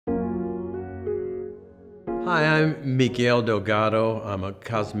Hi, I'm Miguel Delgado. I'm a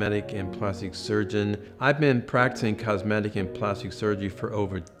cosmetic and plastic surgeon. I've been practicing cosmetic and plastic surgery for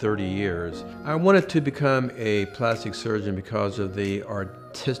over 30 years. I wanted to become a plastic surgeon because of the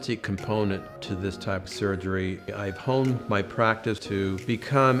artistic component to this type of surgery. I've honed my practice to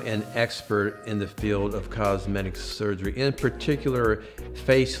become an expert in the field of cosmetic surgery, in particular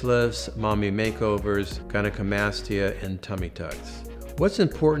facelifts, mommy makeovers, gynecomastia, and tummy tucks. What's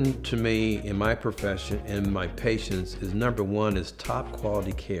important to me in my profession and my patients is number one is top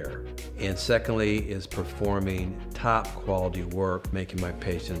quality care. And secondly is performing top quality work, making my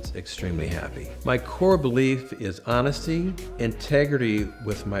patients extremely happy. My core belief is honesty, integrity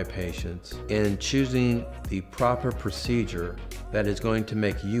with my patients, and choosing the proper procedure that is going to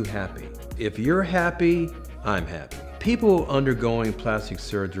make you happy. If you're happy, I'm happy. People undergoing plastic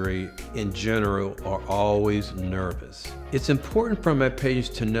surgery in general are always nervous. It's important for my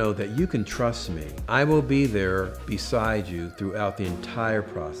patients to know that you can trust me. I will be there beside you throughout the entire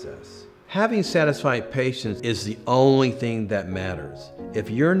process. Having satisfied patients is the only thing that matters.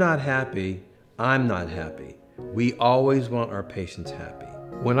 If you're not happy, I'm not happy. We always want our patients happy.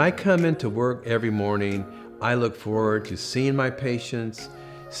 When I come into work every morning, I look forward to seeing my patients,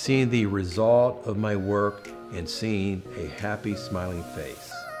 seeing the result of my work, and seeing a happy, smiling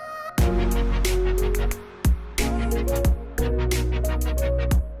face.